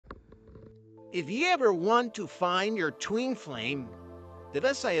If you ever want to find your twin flame, the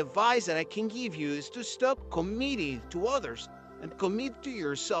best advice that I can give you is to stop committing to others and commit to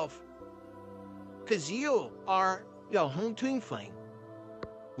yourself, because you are your own twin flame.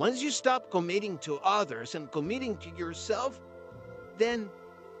 Once you stop committing to others and committing to yourself, then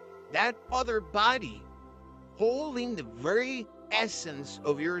that other body, holding the very essence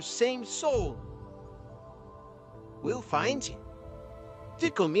of your same soul, will find you. To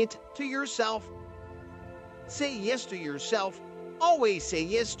commit to yourself, say yes to yourself. Always say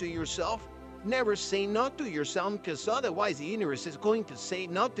yes to yourself. Never say no to yourself, because otherwise the universe is going to say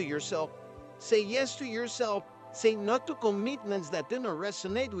no to yourself. Say yes to yourself. Say no to commitments that do not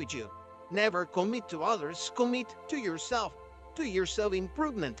resonate with you. Never commit to others. Commit to yourself, to your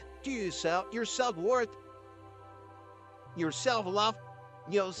self-improvement, to yourself, your self-worth, your self-love,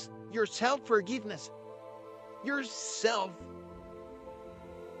 your self-forgiveness, your self-trust,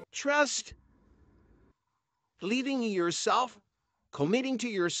 believing in yourself, committing to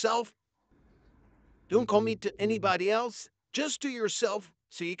yourself. Don't commit to anybody else, just to yourself,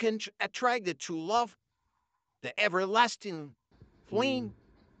 so you can attract the true love, the everlasting flame,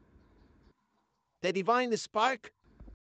 the divine spark,